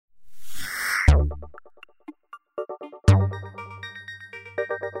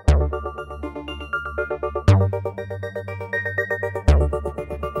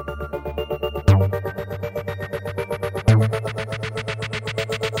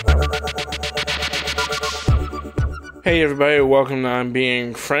Hey everybody, welcome to I'm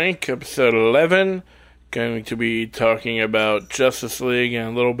Being Frank, episode 11. Going to be talking about Justice League in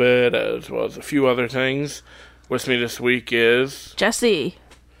a little bit, as well as a few other things. With me this week is... Jesse.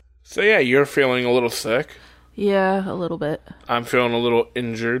 So yeah, you're feeling a little sick. Yeah, a little bit. I'm feeling a little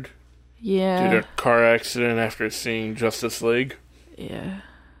injured. Yeah. Due to a car accident after seeing Justice League. Yeah.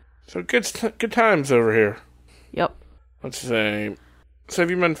 So good times over here. Yep. Let's say... So have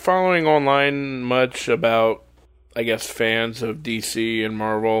you been following online much about, I guess, fans of DC and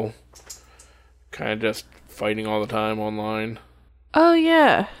Marvel kind of just fighting all the time online? Oh,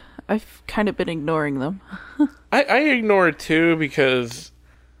 yeah. I've kind of been ignoring them. I ignore it too because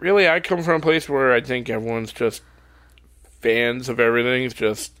really I come from a place where I think everyone's just fans of everything. It's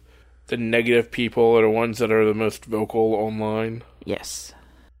just the negative people are the ones that are the most vocal online. Yes.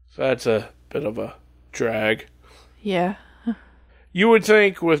 So that's a bit of a drag. Yeah. You would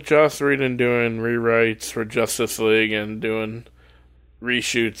think with Joss Whedon doing rewrites for Justice League and doing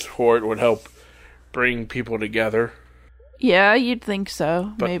reshoots for it would help bring people together. Yeah, you'd think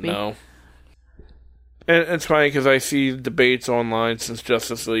so. But maybe. No. And it's funny because I see debates online since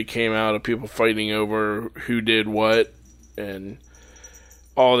Justice League came out of people fighting over who did what and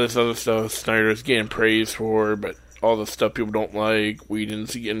all this other stuff Snyder's getting praised for, but all the stuff people don't like,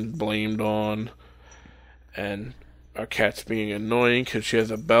 Whedon's getting blamed on, and our cat's being annoying because she has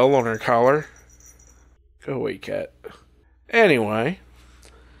a bell on her collar. Go away, cat. Anyway.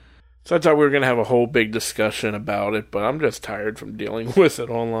 So I thought we were going to have a whole big discussion about it, but I'm just tired from dealing with it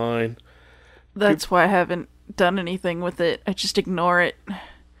online. That's why I haven't done anything with it. I just ignore it.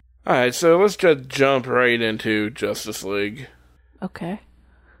 Alright, so let's just jump right into Justice League. Okay.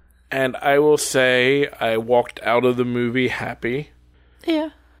 And I will say I walked out of the movie happy. Yeah.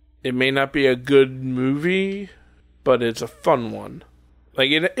 It may not be a good movie, but it's a fun one.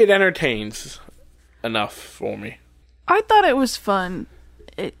 Like, it entertains enough for me. I thought it was fun.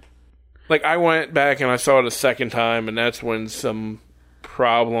 Like, I went back and I saw it a second time, and that's when some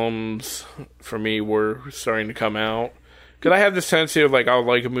problems for me were starting to come out. Because I have this tendency of, like, I'll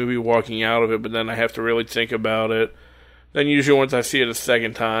like a movie walking out of it, but then I have to really think about it. Then usually once I see it a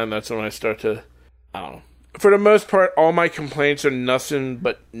second time, that's when I start to, I don't know. For the most part, all my complaints are nothing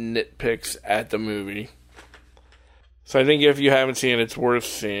but nitpicks at the movie. So I think if you haven't seen it, it's worth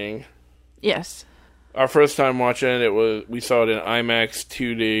seeing. Yes. Our first time watching it, we saw it in IMAX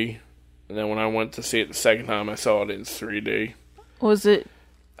 2D. And then when I went to see it the second time, I saw it in 3D. Was it?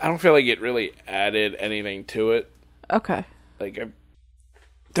 I don't feel like it really added anything to it. Okay. Like,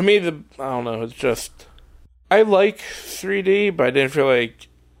 to me, I don't know, it's just... I like 3D, but I didn't feel like...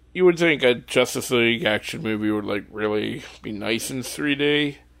 You would think a Justice League action movie would, like, really be nice in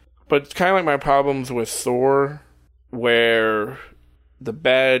 3D. But it's kind of like my problems with Thor, where the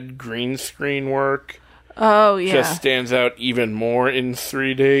bad green screen work... Oh, yeah. just stands out even more in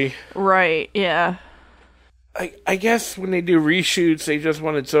 3D. Right, yeah. I guess when they do reshoots, they just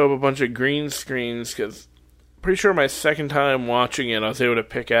want to throw up a bunch of green screens, because pretty sure my second time watching it, I was able to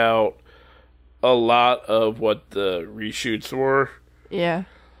pick out a lot of what the reshoots were. Yeah.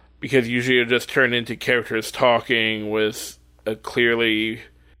 Because usually it just turned into characters talking with a clearly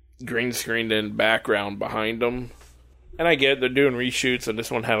green screened in background behind them. And I get they're doing reshoots, and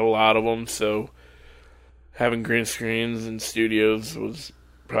this one had a lot of them, so having green screens in studios was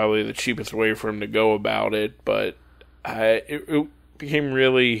probably the cheapest way for him to go about it, but it became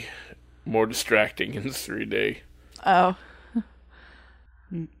really more distracting in 3D. Oh.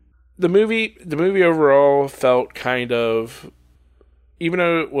 The movie overall felt kind of, even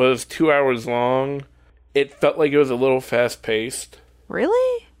though it was 2 hours long, it felt like it was a little fast-paced.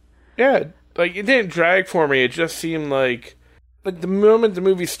 Really? Yeah, like, it didn't drag for me. It just seemed like the moment the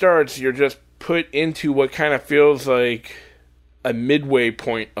movie starts, you're just put into what kind of feels like a midway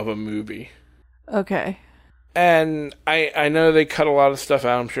point of a movie. Okay. And I know they cut a lot of stuff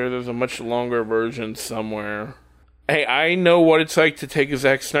out. I'm sure there's a much longer version somewhere. Hey, I know what it's like to take a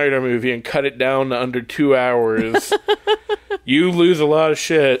Zack Snyder movie and cut it down to under 2 hours. You lose a lot of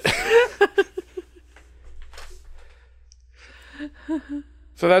shit.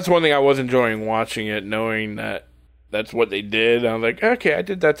 So that's one thing I was enjoying watching it, knowing that that's what they did. I was like, okay, I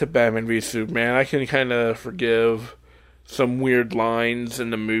did that to Batman v Superman. I can kind of forgive some weird lines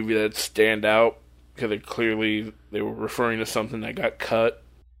in the movie that stand out because they were referring to something that got cut.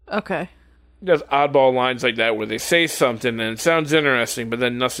 Okay. Just oddball lines like that where they say something and it sounds interesting, but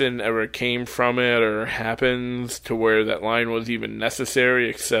then nothing ever came from it or happens to where that line was even necessary,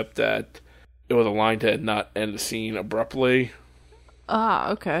 except that it was a line to not end the scene abruptly. Ah,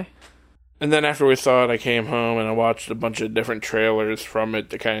 okay. And then after we saw it, I came home and I watched a bunch of different trailers from it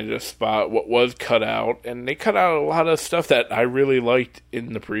to kind of just spot what was cut out. And they cut out a lot of stuff that I really liked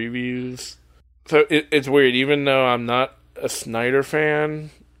in the previews. So it's weird, even though I'm not a Snyder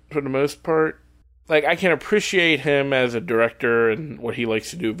fan for the most part. Like, I can appreciate him as a director and what he likes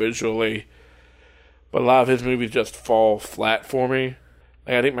to do visually. But a lot of his movies just fall flat for me.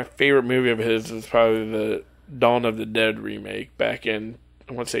 Like, I think my favorite movie of his is probably the Dawn of the Dead remake back in,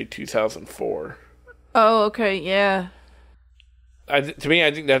 I want to say 2004. Oh, okay, yeah. To me,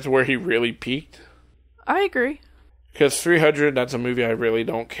 I think that's where he really peaked. I agree. Because 300, that's a movie I really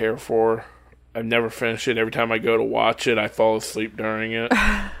don't care for. I've never finished it. Every time I go to watch it, I fall asleep during it.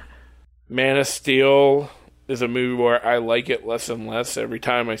 Man of Steel is a movie where I like it less and less every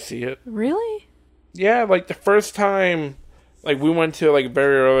time I see it. Really? Yeah, like the first time, like we went to like a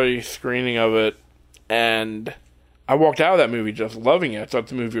very early screening of it, and I walked out of that movie just loving it. I thought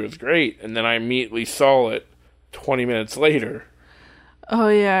the movie was great, and then I immediately saw it 20 minutes later. Oh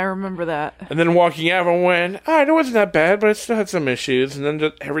yeah, I remember that. And then walking out, I went, it wasn't that bad, but it still had some issues. And then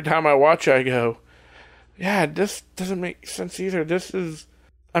just every time I watch it, I go, yeah, this doesn't make sense either.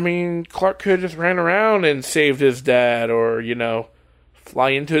 Clark could have just ran around and saved his dad, or, fly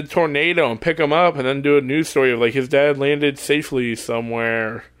into a tornado and pick him up and then do a news story of, like, his dad landed safely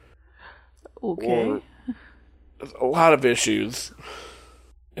somewhere. Okay. Or, there's a lot of issues.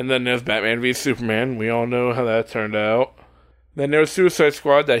 And then there's Batman v Superman. We all know how that turned out. Then there was Suicide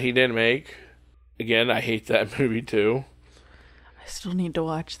Squad that he didn't make. Again, I hate that movie too. I still need to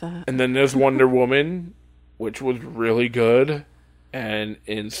watch that. And then there's Wonder Woman, which was really good. And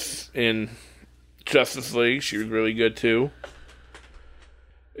in Justice League, she was really good too.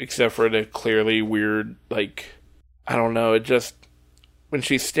 Except for the clearly weird, like, I don't know, it just, when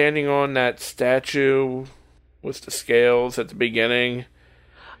she's standing on that statue with the scales at the beginning.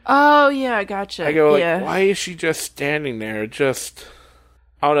 Oh, yeah, I gotcha. I go, like, why is she just standing there? Just,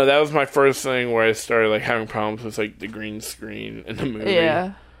 I don't know, that was my first thing where I started, like, having problems with, like, the green screen in the movie.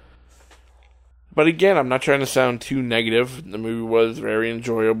 Yeah. But again, I'm not trying to sound too negative. The movie was very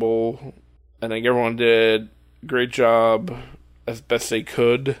enjoyable. I think everyone did a great job as best they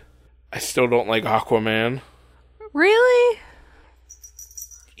could. I still don't like Aquaman. Really?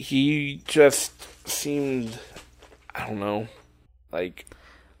 He just seemed, I don't know, like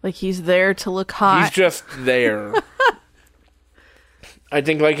he's there to look hot. He's just there. I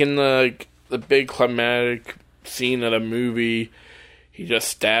think, like, in the big climatic scene of the movie, he just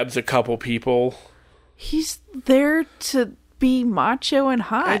stabs a couple people. He's there to be macho and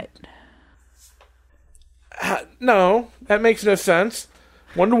hot. No, that makes no sense.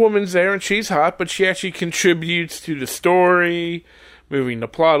 Wonder Woman's there and she's hot, but she actually contributes to the story, moving the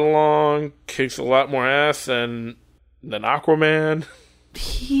plot along, kicks a lot more ass than Aquaman.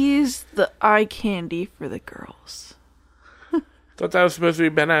 He's the eye candy for the girls. Thought that was supposed to be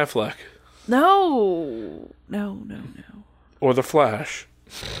Ben Affleck. No. Or The Flash.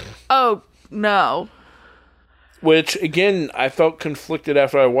 Oh, no. Which, again, I felt conflicted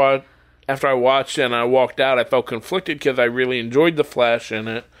after I watched it and I walked out. I felt conflicted because I really enjoyed The Flash in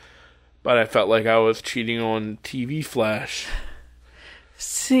it, but I felt like I was cheating on TV Flash.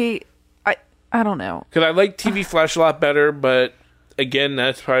 See, I don't know. Because I like TV Flash a lot better, but again,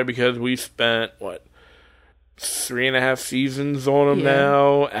 that's probably because we spent, 3.5 seasons on him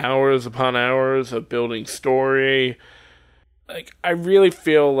now, hours upon hours of building story. Like, I really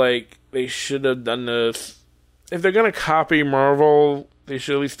feel like they should have done this. If they're going to copy Marvel, they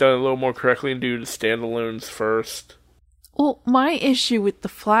should at least done it a little more correctly and do the standalones first. Well, my issue with The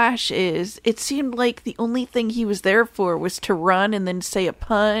Flash is it seemed like the only thing he was there for was to run and then say a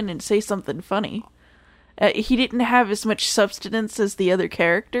pun and say something funny. He didn't have as much substance as the other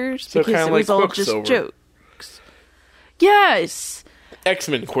characters because it was all just jokes. Yes!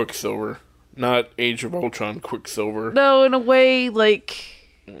 X-Men Quicksilver, not Age of Ultron Quicksilver. No, in a way,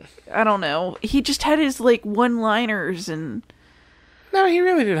 I don't know. He just had his, one-liners and... No, he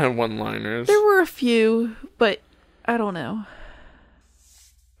really didn't have one-liners. There were a few, but I don't know.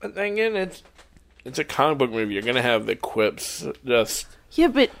 But then again, it's a comic book movie. You're gonna have the quips, just... Yeah,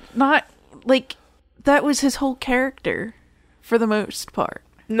 but not, that was his whole character, for the most part.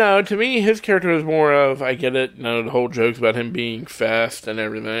 No, to me, his character was more of, I get it, the whole joke's about him being fast and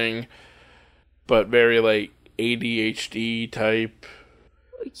everything, but very, ADHD type.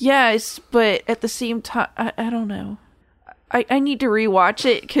 Yes, but at the same time, I don't know. I need to rewatch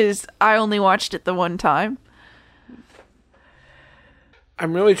it, because I only watched it the one time.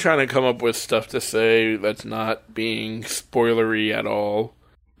 I'm really trying to come up with stuff to say that's not being spoilery at all.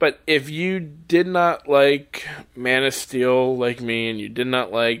 But if you did not like Man of Steel like me, and you did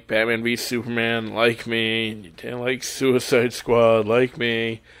not like Batman v Superman like me, and you didn't like Suicide Squad like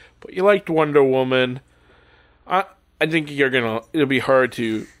me, but you liked Wonder Woman, I think it'll be hard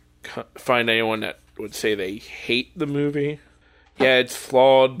to find anyone that would say they hate the movie. Yeah, it's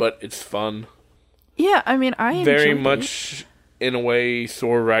flawed, but it's fun. Yeah, I mean, I very enjoyed much it. In a way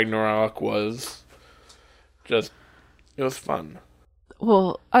Thor Ragnarok was. It was fun.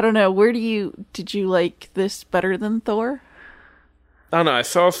 Well, I don't know. Did you like this better than Thor? I don't know. I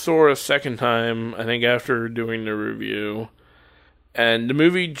saw Thor a second time, I think after doing the review. And the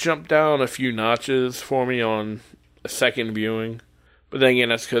movie jumped down a few notches for me on a second viewing. But then again,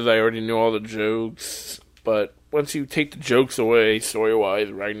 that's because I already knew all the jokes. But once you take the jokes away,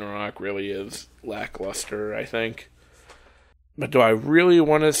 story-wise, Ragnarok really is lackluster, I think. But do I really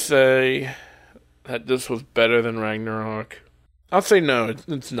want to say that this was better than Ragnarok? I'll say no,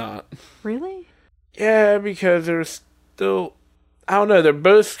 it's not. Really? Yeah, because there's still... I don't know, they're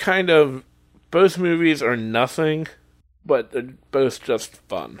both both movies are nothing, but they're both just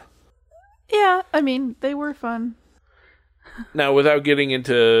fun. Yeah, I mean, they were fun. Now, without getting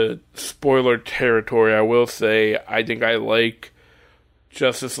into spoiler territory, I will say I think I like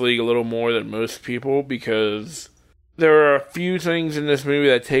Justice League a little more than most people, because there are a few things in this movie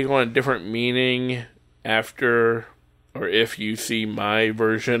that take on a different meaning after... or if you see my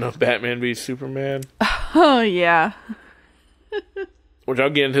version of Batman v Superman. Oh, yeah. Which I'll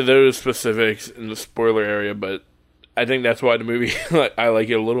get into those specifics in the spoiler area, but I think that's why the movie, I like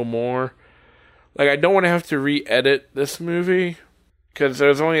it a little more. Like, I don't want to have to re-edit this movie, because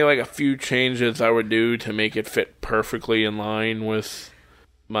there's only, a few changes I would do to make it fit perfectly in line with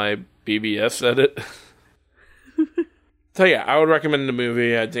my BBS edit. So, yeah, I would recommend the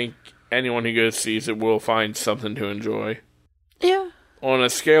movie. I think anyone who goes sees it will find something to enjoy. Yeah. On a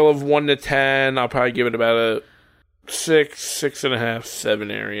scale of 1 to 10, I'll probably give it about a 6, 6.5, 7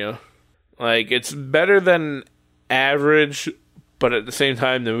 area. It's better than average, but at the same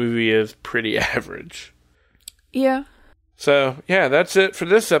time, the movie is pretty average. Yeah. So, yeah, that's it for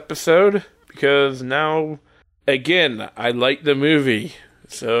this episode, because now, again, I like the movie.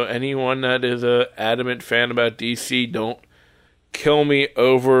 So anyone that is an adamant fan about DC, don't kill me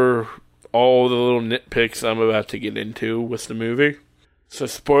over all the little nitpicks I'm about to get into with the movie. So,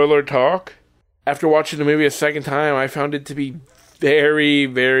 spoiler talk. After watching the movie a second time, I found it to be very,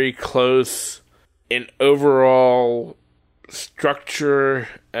 very close in overall structure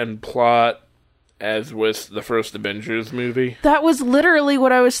and plot as with the first Avengers movie. That was literally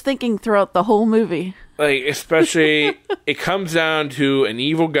what I was thinking throughout the whole movie. Especially, it comes down to an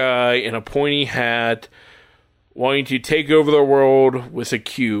evil guy in a pointy hat wanting to take over the world with a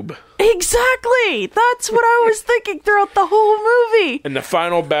cube. Exactly! That's what I was thinking throughout the whole movie! And the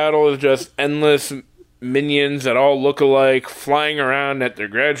final battle is just endless minions that all look alike, flying around that they're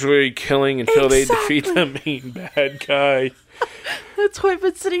gradually killing until they defeat the main bad guy. That's why I've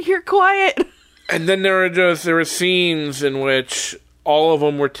been sitting here quiet. And then there were scenes in which all of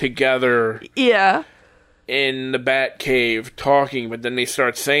them were together. Yeah. In the Batcave talking, but then they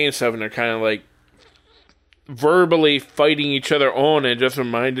start saying stuff and they're kind of verbally fighting each other on. It just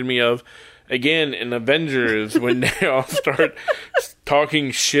reminded me of, again, in Avengers when they all start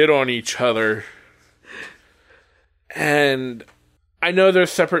talking shit on each other. And I know they're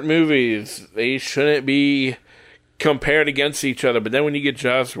separate movies. They shouldn't be compared against each other. But then when you get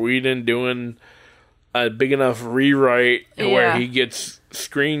Joss Whedon doing a big enough rewrite where he gets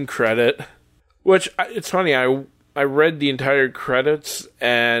screen credit, which, it's funny, I read the entire credits,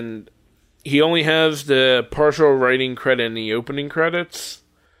 and he only has the partial writing credit in the opening credits.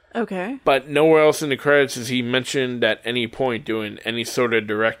 Okay. But nowhere else in the credits is he mentioned at any point doing any sort of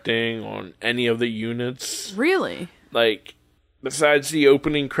directing on any of the units. Really? Besides the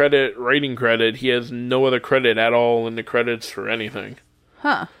opening credit, writing credit, he has no other credit at all in the credits for anything.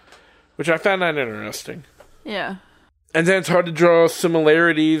 Huh. Which I found that interesting. Yeah. And then it's hard to draw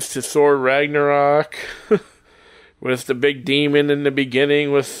similarities to Thor Ragnarok with the big demon in the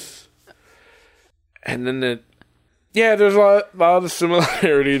beginning and then there's a lot of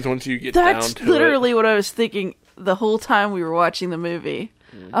similarities once you get down to it. That's literally what I was thinking the whole time we were watching the movie.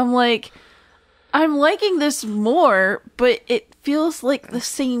 I'm liking this more, but it feels like the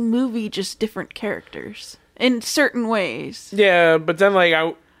same movie, just different characters in certain ways. Yeah, but then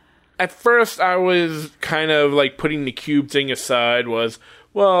at first I was kind of putting the cube thing aside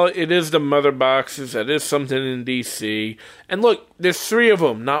well, it is the mother boxes, that is something in DC. And look, there's 3 of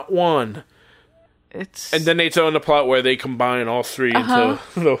them, not 1. And then they throw in the plot where they combine all 3 into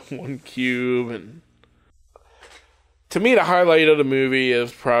the one cube. To me, the highlight of the movie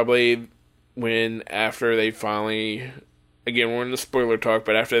is probably when, after they finally, again, we're in the spoiler talk,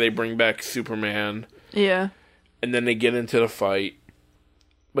 but after they bring back Superman. Yeah. And then they get into the fight.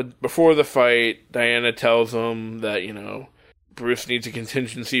 But before the fight, Diana tells them that, Bruce needs a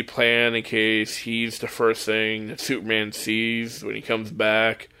contingency plan in case he's the first thing that Superman sees when he comes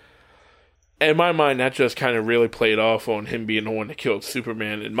back. And in my mind, that just kind of really played off on him being the one that killed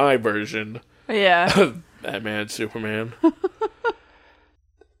Superman in my version. Yeah. Batman, Superman.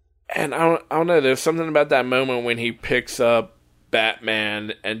 And I don't know, there's something about that moment when he picks up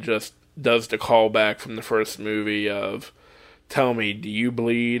Batman and just does the callback from the first movie of, tell me, do you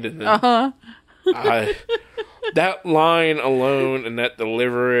bleed? And then that line alone and that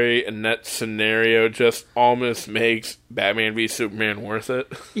delivery and that scenario just almost makes Batman v Superman worth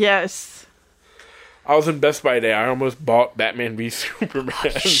it. Yes. I was in Best Buy Day. I almost bought Batman v Superman.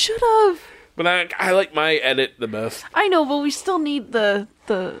 You should have. But I like my edit the best. I know, but we still need the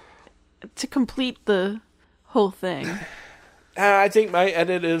to complete the whole thing. I think my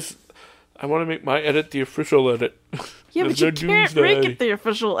edit is... I want to make my edit the official edit. Yeah, but you can't make it the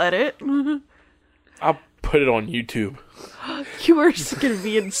official edit. I'll put it on YouTube. You are going to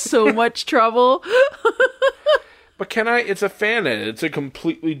be in so much trouble. But can I? It's a fan edit. It's a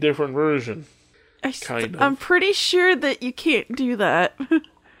completely different version. I'm pretty sure that you can't do that.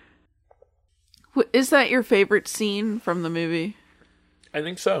 Is that your favorite scene from the movie? I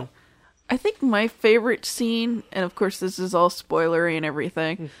think so. I think my favorite scene, and of course this is all spoilery and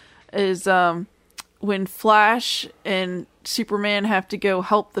everything, is when Flash and Superman have to go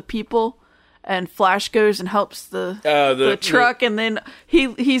help the people, and Flash goes and helps the truck, and then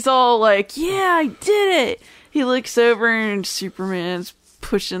he's all like, "Yeah, I did it." He looks over and Superman's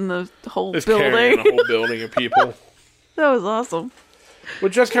pushing the whole building. Carrying a whole building of people. That was awesome.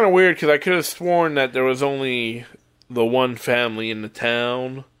 Which is kind of weird because I could have sworn that there was only the one family in the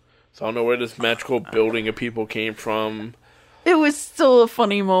town. So I don't know where this magical building of people came from. It was still a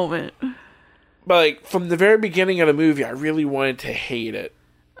funny moment. But from the very beginning of the movie, I really wanted to hate it.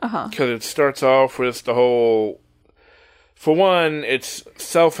 Because it starts off with the whole... For one, it's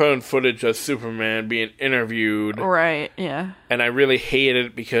cell phone footage of Superman being interviewed. Right, yeah. And I really hate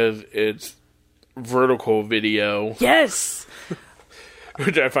it because it's vertical video. Yes!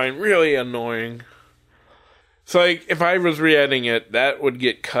 Which I find really annoying. So, if I was re-editing it, that would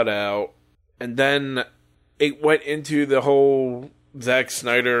get cut out. And then it went into the whole Zack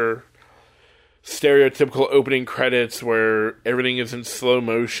Snyder stereotypical opening credits where everything is in slow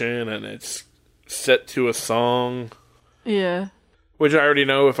motion and it's set to a song. Yeah. Which I already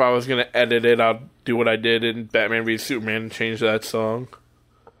know if I was going to edit it, I'll do what I did in Batman v Superman and change that song.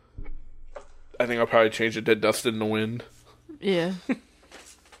 I think I'll probably change it to Dust in the Wind. Yeah.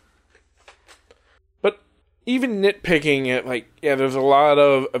 But even nitpicking it, there's a lot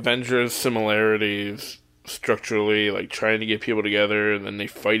of Avengers similarities structurally, trying to get people together and then they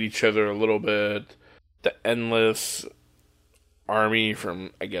fight each other a little bit. The endless army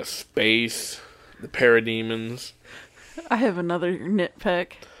from, I guess, space. The parademons. I have another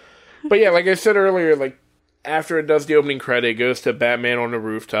nitpick. But yeah, like I said earlier, after it does the opening credit, it goes to Batman on the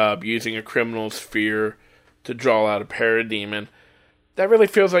rooftop using a criminal's fear to draw out a parademon. That really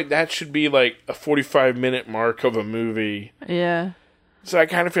feels like that should be a 45-minute mark of a movie. Yeah. So I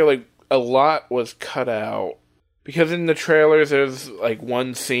kind of feel like a lot was cut out. Because in the trailers, there's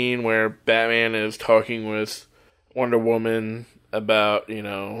one scene where Batman is talking with Wonder Woman about,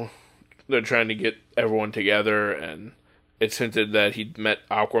 they're trying to get everyone together, and it's hinted that he'd met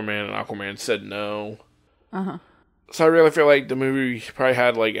Aquaman, and Aquaman said no. So I really feel like the movie probably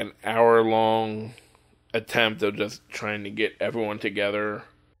had an hour-long attempt of just trying to get everyone together.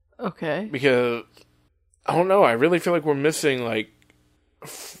 Okay. Because, I don't know, I really feel like we're missing,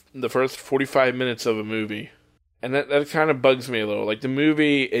 the first 45 minutes of a movie. And that kind of bugs me a little. The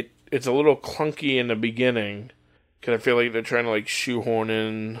movie, it's a little clunky in the beginning, because I feel like they're trying to, shoehorn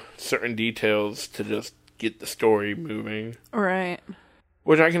in certain details to just get the story moving. Right.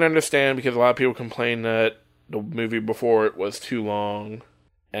 Which I can understand, because a lot of people complain that the movie before it was too long.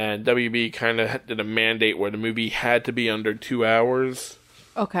 And WB kind of did a mandate where the movie had to be under 2 hours.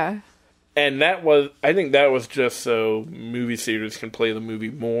 Okay. And I think that was just so movie theaters can play the movie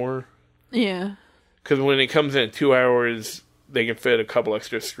more. Yeah. Because when it comes in at 2 hours, they can fit a couple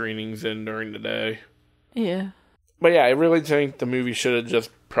extra screenings in during the day. Yeah. But yeah, I really think the movie should have just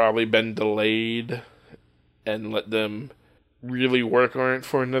probably been delayed and let them really work on it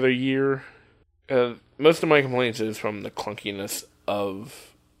for another year. Most of my complaints is from the clunkiness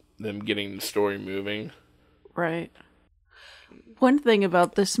of them getting the story moving. Right. One thing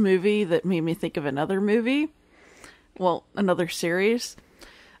about this movie that made me think of another movie well, another series.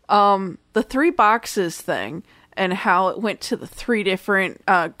 The 3 boxes thing and how it went to the 3 different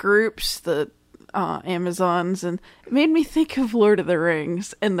groups, the Amazons, and it made me think of Lord of the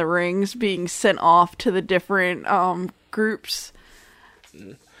Rings and the rings being sent off to the different groups.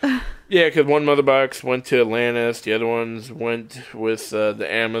 Yeah, because one mother box went to Atlantis, the other ones went with the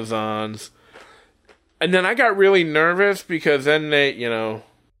Amazons. And then I got really nervous because then they,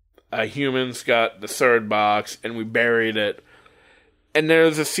 humans got the 3rd box and we buried it. And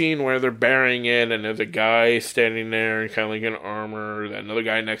there's a scene where they're burying it and there's a guy standing there kind of like in armor, another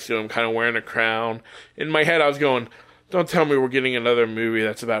guy next to him kind of wearing a crown. In my head I was going, don't tell me we're getting another movie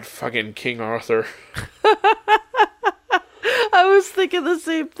that's about fucking King Arthur. I was thinking the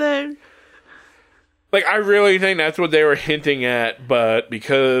same thing. Like, I really think that's what they were hinting at, but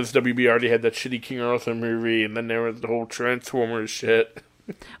because WB already had that shitty King Arthur movie, and then there was the whole Transformers shit.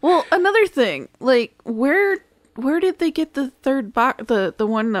 Well, another thing, like, where did they get the 3rd box, the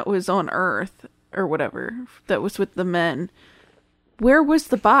one that was on Earth, or whatever, that was with the men? Where was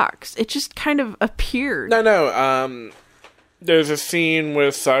the box? It just kind of appeared. No, there's a scene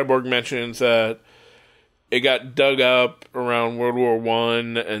where Cyborg mentions that it got dug up around World War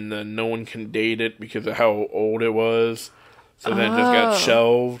One, and then no one can date it because of how old it was. So then it just got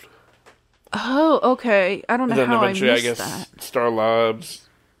shelved. Oh, okay. I don't know how I missed that. I guess Star Labs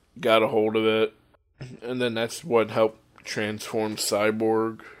got a hold of it, and then that's what helped transform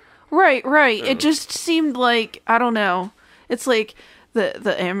Cyborg. Right. It just seemed like, I don't know. It's like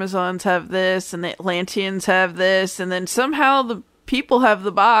the Amazons have this, and the Atlanteans have this, and then somehow the people have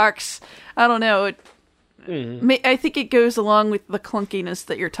the box. I don't know. I think it goes along with the clunkiness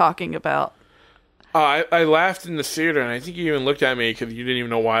that you're talking about. I laughed in the theater, and I think you even looked at me because you didn't even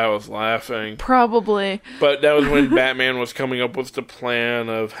know why I was laughing. Probably. But that was when Batman was coming up with the plan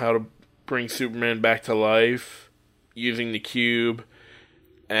of how to bring Superman back to life using the cube.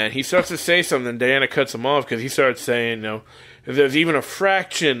 And he starts to say something, Diana cuts him off because he starts saying, if there's even a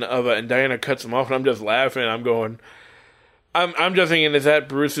fraction of it, and Diana cuts him off, and I'm just laughing, I'm going... I'm just thinking, is that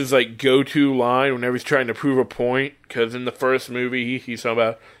Bruce's go-to line whenever he's trying to prove a point? Because in the first movie, he's talking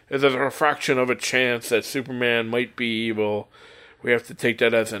about, if there's a fraction of a chance that Superman might be evil, we have to take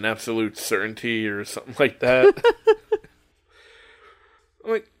that as an absolute certainty or something like that.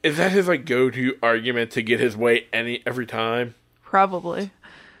 Is that his go-to argument to get his way every time? Probably.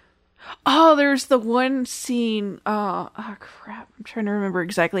 Oh, there's the one scene. Oh crap! I'm trying to remember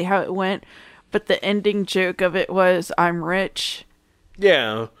exactly how it went. But the ending joke of it was, I'm rich.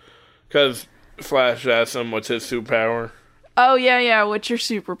 Yeah, because Flash asked him what's his superpower. Oh, yeah, what's your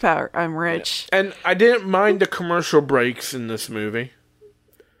superpower? I'm rich. Yeah. And I didn't mind the commercial breaks in this movie.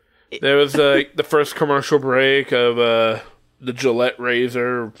 There was the first commercial break of the Gillette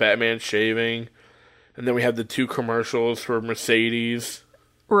razor, Batman shaving, and then we had the 2 commercials for Mercedes.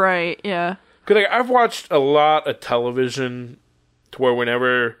 Right, yeah. Because I've watched a lot of television to where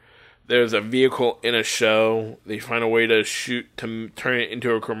whenever... there's a vehicle in a show, they find a way to turn it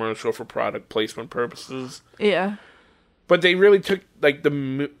into a commercial for product placement purposes. Yeah. But they really took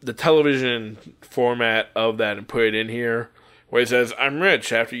the television format of that and put it in here, where it says, I'm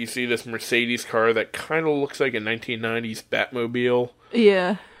rich, after you see this Mercedes car that kind of looks like a 1990s Batmobile.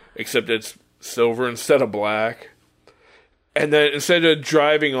 Yeah. Except it's silver instead of black. And then instead of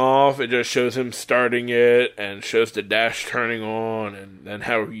driving off, it just shows him starting it and shows the dash turning on and then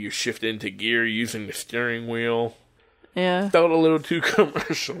how you shift into gear using the steering wheel. Yeah. Felt a little too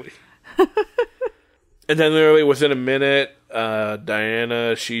commercially. And then literally within a minute,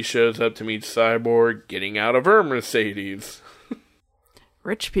 Diana, she shows up to meet Cyborg getting out of her Mercedes.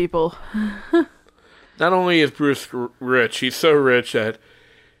 Rich people. Not only is Bruce rich, he's so rich that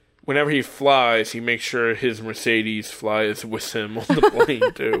whenever he flies, he makes sure his Mercedes flies with him on the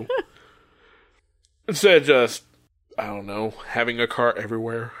plane, too. Instead of just, I don't know, having a car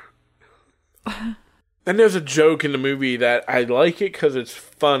everywhere. And there's a joke in the movie that I like it because it's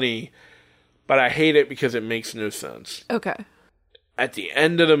funny, but I hate it because it makes no sense. Okay. At the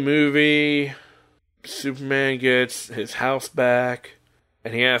end of the movie, Superman gets his house back,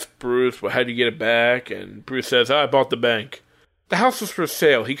 and he asks Bruce, well, how'd you get it back? And Bruce says, I bought the bank. The house was for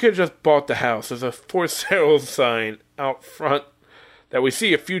sale. He could have just bought the house. There's a for sale sign out front that we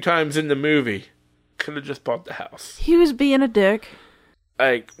see a few times in the movie. Could have just bought the house. He was being a dick.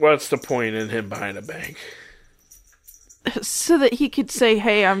 What's the point in him buying a bank? So that he could say,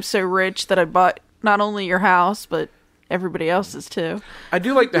 hey, I'm so rich that I bought not only your house, but everybody else's too. I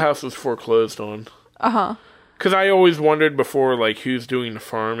do like the house was foreclosed on. Uh-huh. Because I always wondered before, who's doing the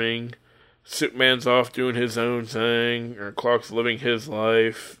farming. Superman's off doing his own thing, or Clark's living his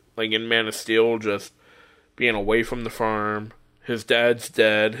life. Like in Man of Steel, just being away from the farm. His dad's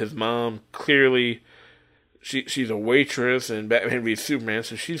dead. His mom clearly, she's a waitress in Batman v Superman,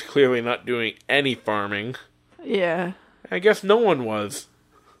 so she's clearly not doing any farming. Yeah. I guess no one was.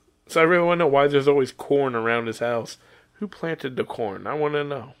 So I really want to know why there's always corn around his house. Who planted the corn? I want to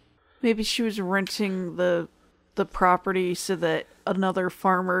know. Maybe she was renting the property so that another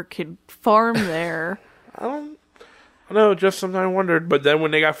farmer could farm there. I don't know, just something I wondered. But then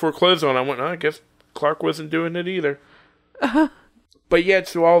when they got foreclosed on, I went, I guess Clark wasn't doing it either. But yet,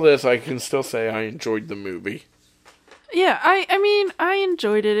 through all this, I can still say I enjoyed the movie. Yeah, I mean, I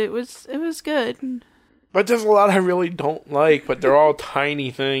enjoyed it. It was good. But there's a lot I really don't like, but they're all tiny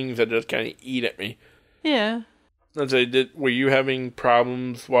things that just kind of eat at me. Yeah. Were you having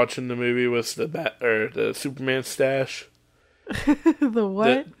problems watching the movie with the Superman stash? The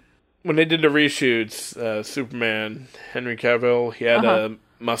what? When they did the reshoots, Superman, Henry Cavill, he had a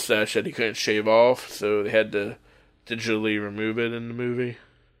mustache that he couldn't shave off, so they had to digitally remove it in the movie.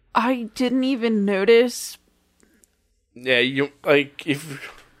 I didn't even notice. Yeah,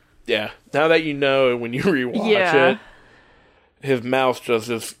 now that you know, when you rewatch it, his mouth does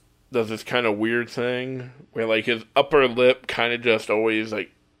this kind of weird thing where like his upper lip kind of just always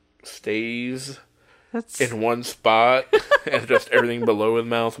like stays in one spot and just everything below his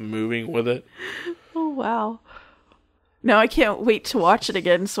mouth moving with it. Oh wow. Now I can't wait to watch it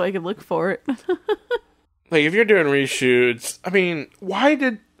again so I can look for it. Like if you're doing reshoots, I mean, why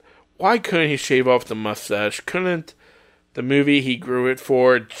couldn't he shave off the mustache? Couldn't the movie he grew it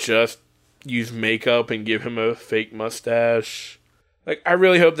for just use makeup and give him a fake mustache? Like, I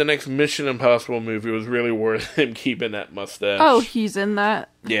really hope the next Mission Impossible movie was really worth him keeping that mustache. Oh, he's in that?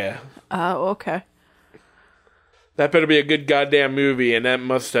 Yeah. Oh, okay. That better be a good goddamn movie, and that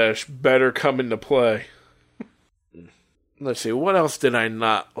mustache better come into play. Let's see, what else did I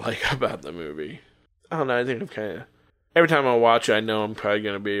not like about the movie? I don't know, I think every time I watch it, I know I'm probably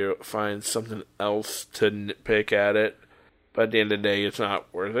going to be able to find something else to nitpick at it. But at the end of the day, it's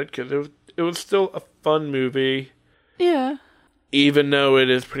not worth it, because it was still a fun movie. Yeah. Even though it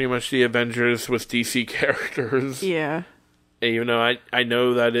is pretty much the Avengers with DC characters. Yeah. And even though I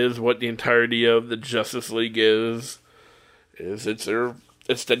know that is what the entirety of the Justice League is it's the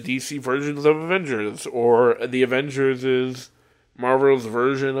DC versions of Avengers, or the Avengers is Marvel's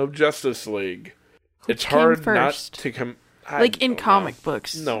version of Justice League. It's hard not to come... Like in comic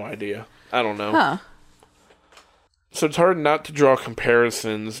books. No idea. I don't know. Huh. So it's hard not to draw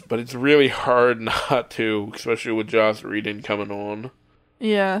comparisons, but it's really hard not to, especially with Joss Whedon coming on.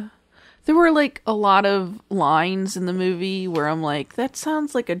 Yeah. There were like a lot of lines in the movie where I'm like, that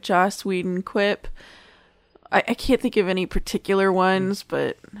sounds like a Joss Whedon quip. I can't think of any particular ones,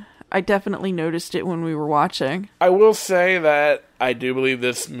 but I definitely noticed it when we were watching. I will say that I do believe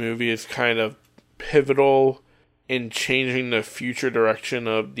this movie is kind of pivotal in changing the future direction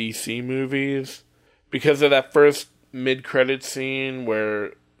of DC movies. Because of that first mid-credit scene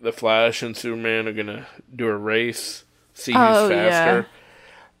where the Flash and Superman are going to do a race, see who's faster. Yeah.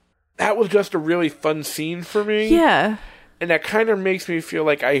 That was just a really fun scene for me. Yeah. And that kind of makes me feel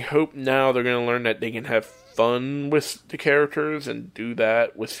like I hope now they're going to learn that they can have fun with the characters and do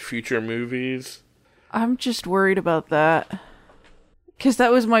that with future movies. I'm just worried about that. Because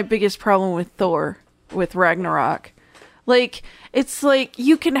that was my biggest problem with Thor, with Ragnarok. Like, it's like,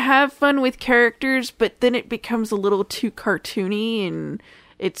 you can have fun with characters, but then it becomes a little too cartoony, and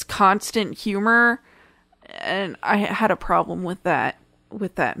it's constant humor, and I had a problem with that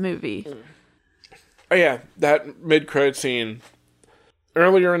movie. Oh yeah, that mid-credit scene.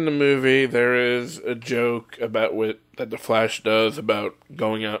 Earlier in the movie, there is a joke about that the Flash does about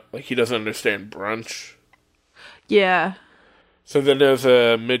going out, like he doesn't understand brunch. Yeah. So then there's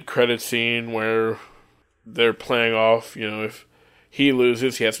a mid-credit scene where they're playing off, if he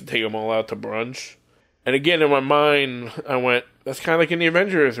loses, he has to take them all out to brunch. And again, in my mind, I went, that's kind of like in the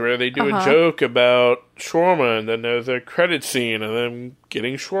Avengers, where they do a joke about shawarma, and then there's a credit scene of them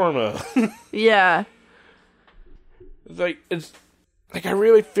getting shawarma. Yeah. It's like I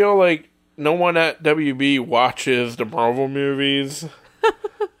really feel like no one at WB watches the Marvel movies.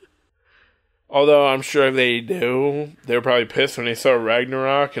 Although I'm sure if they do, they were probably pissed when they saw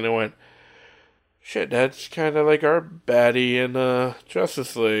Ragnarok, and they went, shit, that's kind of like our baddie in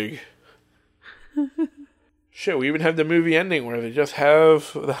Justice League. Shit, we even have the movie ending where they just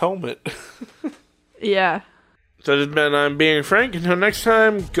have the helmet. Yeah. So this has been I'm Being Frank. Until next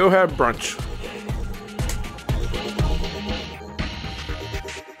time, go have brunch.